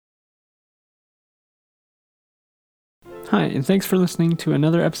Hi, and thanks for listening to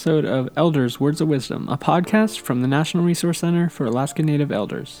another episode of Elders Words of Wisdom, a podcast from the National Resource Center for Alaska Native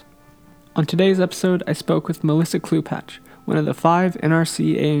Elders. On today's episode, I spoke with Melissa Klupach, one of the 5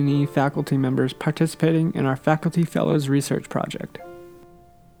 NRC A&E faculty members participating in our Faculty Fellows Research Project.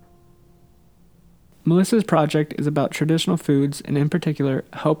 Melissa's project is about traditional foods and, in particular,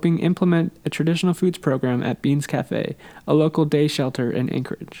 helping implement a traditional foods program at Beans Cafe, a local day shelter in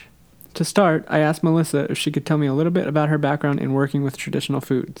Anchorage. To start, I asked Melissa if she could tell me a little bit about her background in working with traditional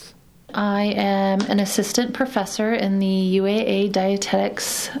foods. I am an assistant professor in the UAA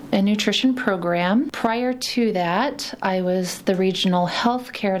Dietetics and Nutrition program. Prior to that, I was the regional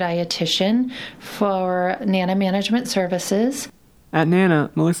healthcare dietitian for NANA Management Services. At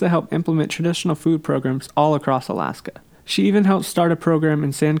NANA, Melissa helped implement traditional food programs all across Alaska. She even helped start a program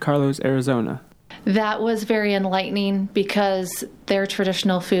in San Carlos, Arizona. That was very enlightening because their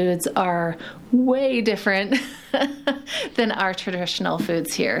traditional foods are way different than our traditional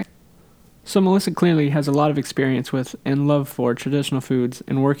foods here. So Melissa clearly has a lot of experience with and love for traditional foods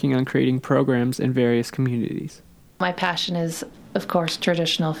and working on creating programs in various communities. My passion is, of course,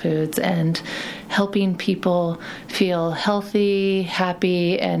 traditional foods and helping people feel healthy,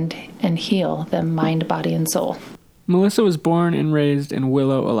 happy, and heal them mind, body, and soul. Melissa was born and raised in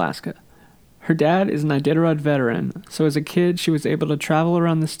Willow, Alaska. Her dad is an Iditarod veteran, so as a kid she was able to travel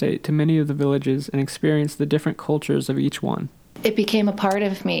around the state to many of the villages and experience the different cultures of each one. It became a part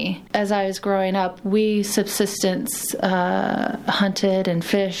of me. As I was growing up, we subsistence hunted and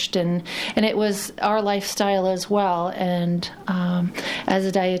fished, and it was our lifestyle as well. And as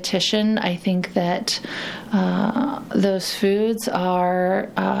a dietitian, I think that those foods are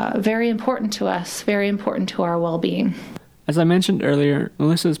very important to us, very important to our well-being. As I mentioned earlier,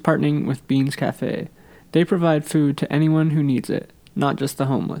 Melissa is partnering with Beans Cafe. They provide food to anyone who needs it, not just the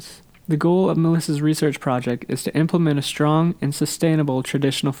homeless. The goal of Melissa's research project is to implement a strong and sustainable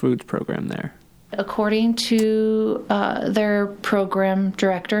traditional foods program there. According to their program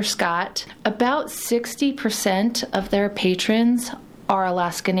director, Scott, about 60% of their patrons are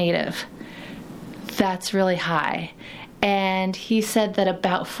Alaska Native. That's really high. And he said that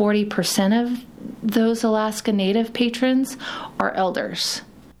about 40% of those Alaska Native patrons are elders.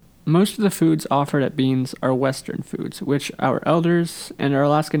 Most of the foods offered at Beans are Western foods, which our elders and our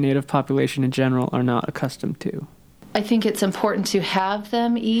Alaska Native population in general are not accustomed to. I think it's important to have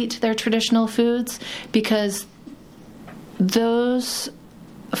them eat their traditional foods because those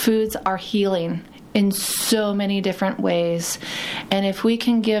foods are healing in so many different ways. And if we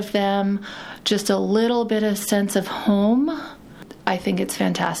can give them just a little bit of sense of home, I think it's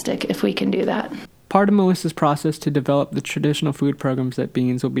fantastic if we can do that. Part of Melissa's process to develop the traditional food programs at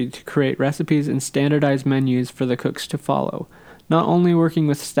Beans will be to create recipes and standardized menus for the cooks to follow, not only working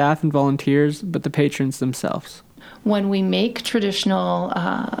with staff and volunteers, but the patrons themselves. When we make traditional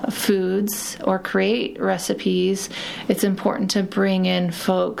foods or create recipes, it's important to bring in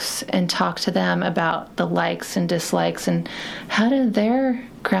folks and talk to them about the likes and dislikes and how did their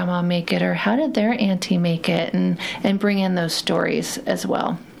grandma make it or how did their auntie make it, and bring in those stories as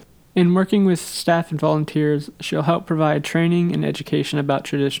well. In working with staff and volunteers, she'll help provide training and education about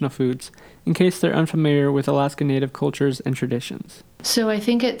traditional foods in case they're unfamiliar with Alaska Native cultures and traditions. So I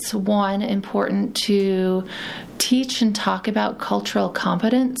think it's, one, important to teach and talk about cultural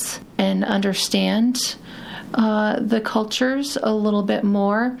competence and understand the cultures a little bit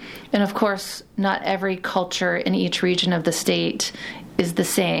more. And of course, not every culture in each region of the state is the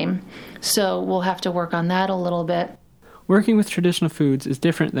same. So we'll have to work on that a little bit. Working with traditional foods is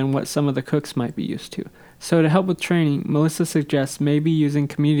different than what some of the cooks might be used to. So to help with training, Melissa suggests maybe using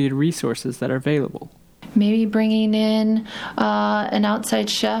community resources that are available. Maybe bringing in an outside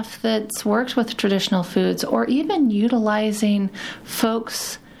chef that's worked with traditional foods, or even utilizing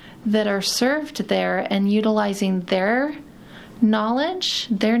folks that are served there and utilizing their knowledge,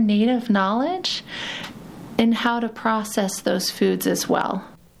 their native knowledge, in how to process those foods as well.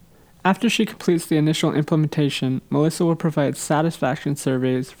 After she completes the initial implementation, Melissa will provide satisfaction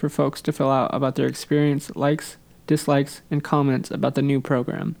surveys for folks to fill out about their experience, likes, dislikes, and comments about the new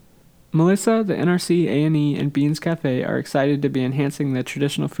program. Melissa, the NRC A&E, and Beans Cafe are excited to be enhancing the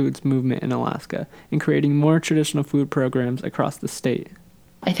traditional foods movement in Alaska and creating more traditional food programs across the state.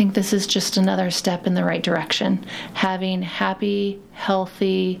 I think this is just another step in the right direction, having happy,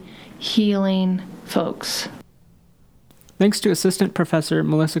 healthy, healing folks. Thanks to Assistant Professor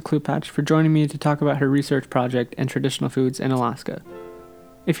Melissa Klupach for joining me to talk about her research project and traditional foods in Alaska.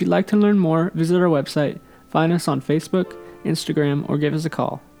 If you'd like to learn more, visit our website, find us on Facebook, Instagram, or give us a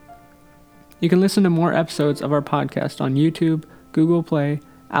call. You can listen to more episodes of our podcast on YouTube, Google Play,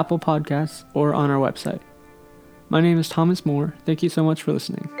 Apple Podcasts, or on our website. My name is Thomas Moore. Thank you so much for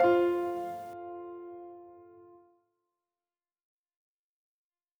listening.